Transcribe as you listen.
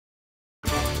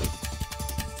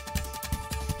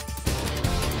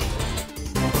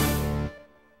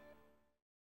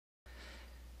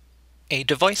A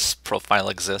device profile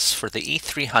exists for the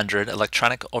E300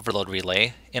 electronic overload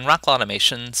relay in Rockwell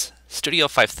Automation's Studio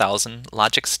 5000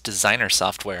 Logix Designer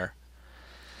software.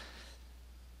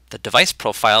 The device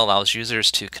profile allows users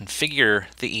to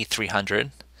configure the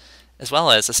E300 as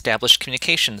well as establish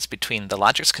communications between the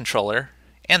Logix controller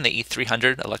and the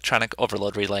E300 electronic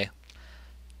overload relay.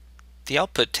 The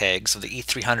output tags of the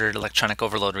E300 electronic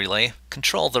overload relay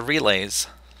control the relays.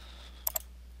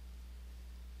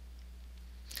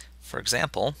 For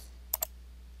example,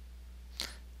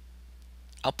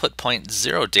 output point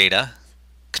 0 data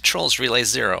controls relay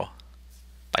 0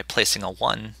 by placing a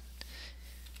 1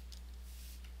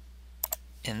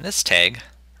 in this tag.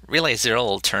 Relay 0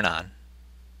 will turn on.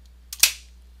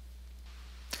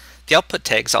 The output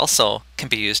tags also can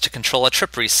be used to control a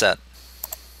trip reset.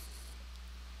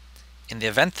 In the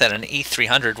event that an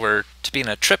E300 were to be in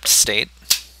a tripped state,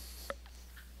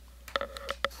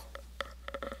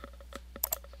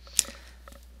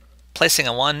 placing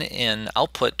a 1 in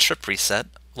output trip reset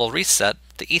will reset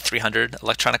the E300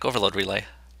 electronic overload relay.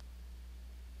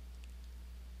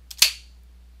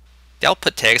 The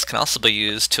output tags can also be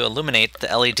used to illuminate the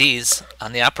LEDs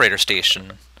on the operator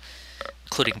station,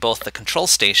 including both the control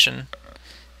station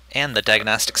and the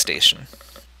diagnostic station.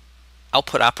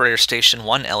 Output operator station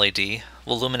 1 LED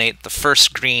will illuminate the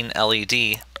first green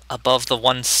LED above the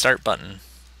 1 start button.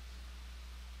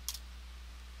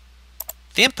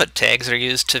 The input tags are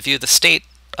used to view the state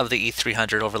of the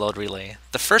E300 overload relay.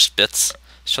 The first bits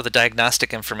show the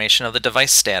diagnostic information of the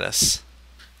device status.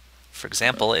 For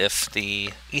example, if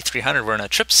the E300 were in a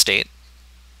trip state,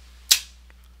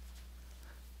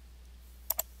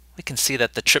 we can see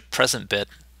that the trip present bit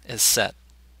is set.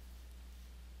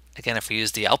 Again, if we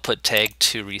use the output tag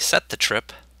to reset the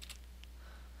trip,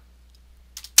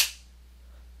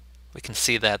 we can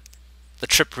see that the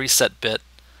trip reset bit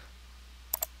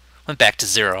went back to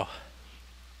 0.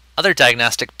 Other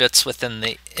diagnostic bits within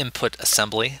the input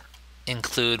assembly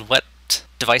include what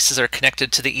devices are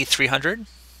connected to the E300.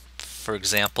 For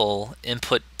example,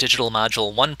 input digital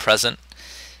module 1 present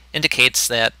indicates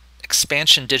that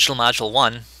expansion digital module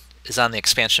 1 is on the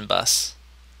expansion bus.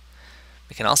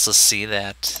 We can also see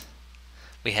that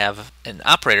we have an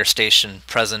operator station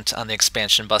present on the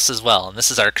expansion bus as well, and this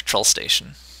is our control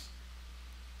station.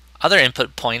 Other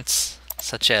input points,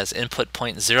 such as input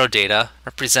point 0 data,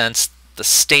 represents the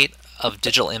state of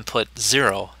digital input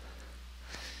 0.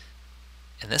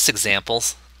 In this example,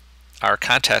 our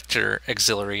contactor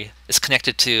auxiliary is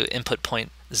connected to input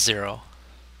point 0.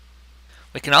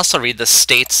 We can also read the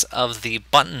states of the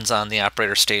buttons on the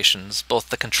operator stations, both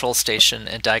the control station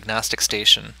and diagnostic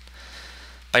station.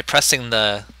 By pressing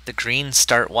the green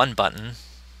Start 1 button,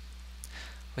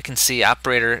 we can see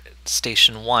operator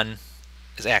station 1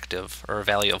 is active, or a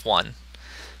value of 1.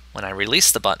 When I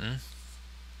release the button,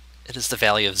 it is the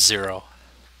value of 0.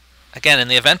 Again, in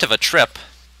the event of a trip,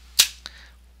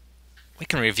 we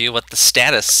can review what the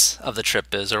status of the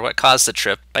trip is, or what caused the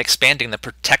trip, by expanding the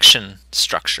protection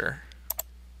structure.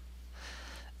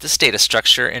 This data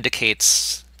structure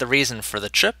indicates the reason for the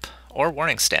trip or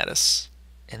warning status.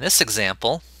 In this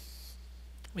example,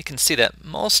 we can see that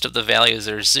most of the values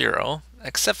are 0,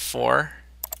 except for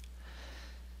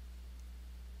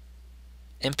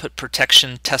input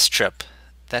protection test trip.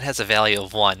 That has a value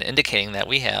of 1, indicating that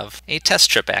we have a test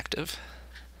trip active.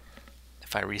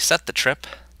 If I reset the trip,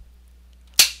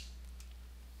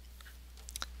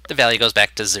 the value goes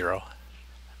back to 0.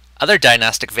 Other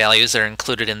diagnostic values that are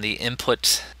included in the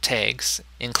input tags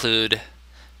include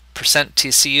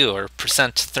 %TCU, or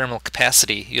 % thermal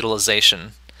capacity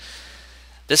utilization.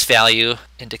 This value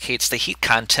indicates the heat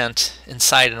content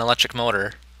inside an electric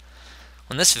motor.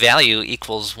 When this value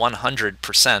equals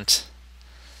 100%,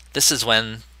 this is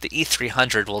when the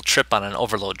E300 will trip on an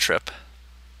overload trip.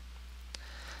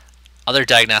 Other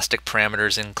diagnostic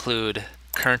parameters include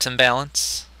current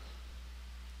imbalance,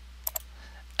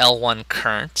 L1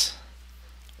 current.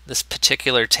 This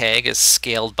particular tag is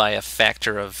scaled by a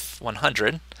factor of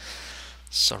 100.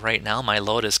 So right now my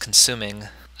load is consuming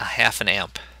a ½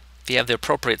 amp. If you have the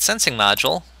appropriate sensing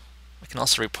module, we can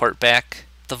also report back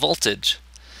the voltage.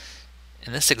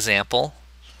 In this example,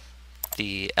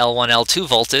 the L1, L2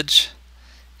 voltage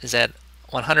is at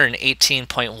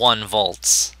 118.1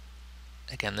 volts.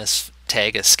 Again, this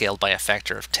tag is scaled by a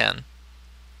factor of 10.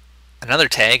 Another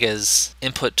tag is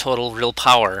input total real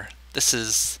power. This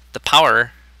is the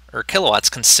power, or kilowatts,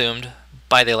 consumed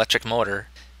by the electric motor.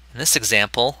 In this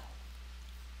example,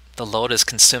 the load is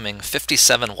consuming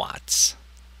 57 watts.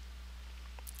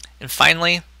 And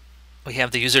finally, we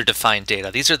have the user-defined data.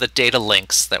 These are the data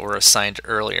links that were assigned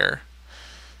earlier.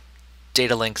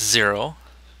 Data link 0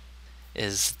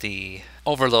 is the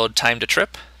overload time to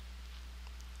trip,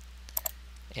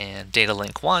 and data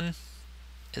link 1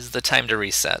 is the time to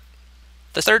reset.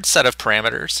 The third set of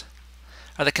parameters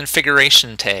are the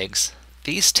configuration tags.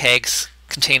 These tags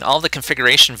contain all the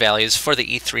configuration values for the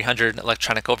E300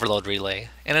 electronic overload relay,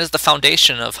 and it is the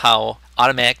foundation of how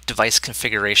automatic device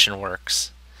configuration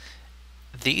works.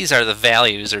 These are the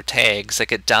values or tags that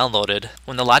get downloaded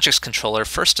when the Logix controller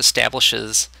first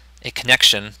establishes a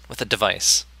connection with a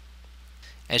device.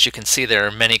 As you can see, there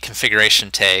are many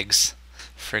configuration tags.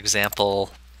 For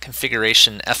example,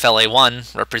 configuration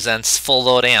FLA1 represents full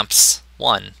load amps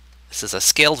 1. This is a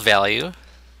scaled value,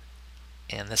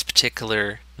 and this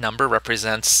particular number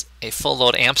represents a full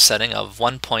load amp setting of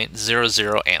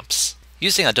 1.00 amps.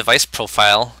 Using a device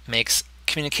profile makes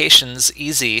communications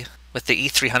easy with the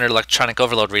E300 electronic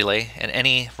overload relay and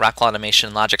any Rockwell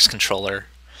Automation Logix controller.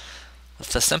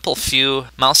 With a simple few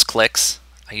mouse clicks,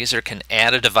 a user can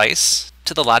add a device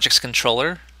to the Logix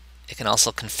controller. It can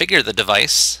also configure the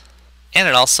device, and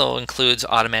it also includes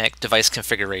automatic device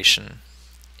configuration,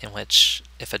 in which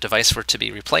if a device were to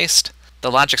be replaced,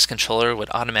 the Logix controller would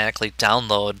automatically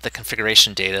download the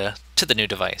configuration data to the new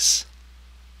device.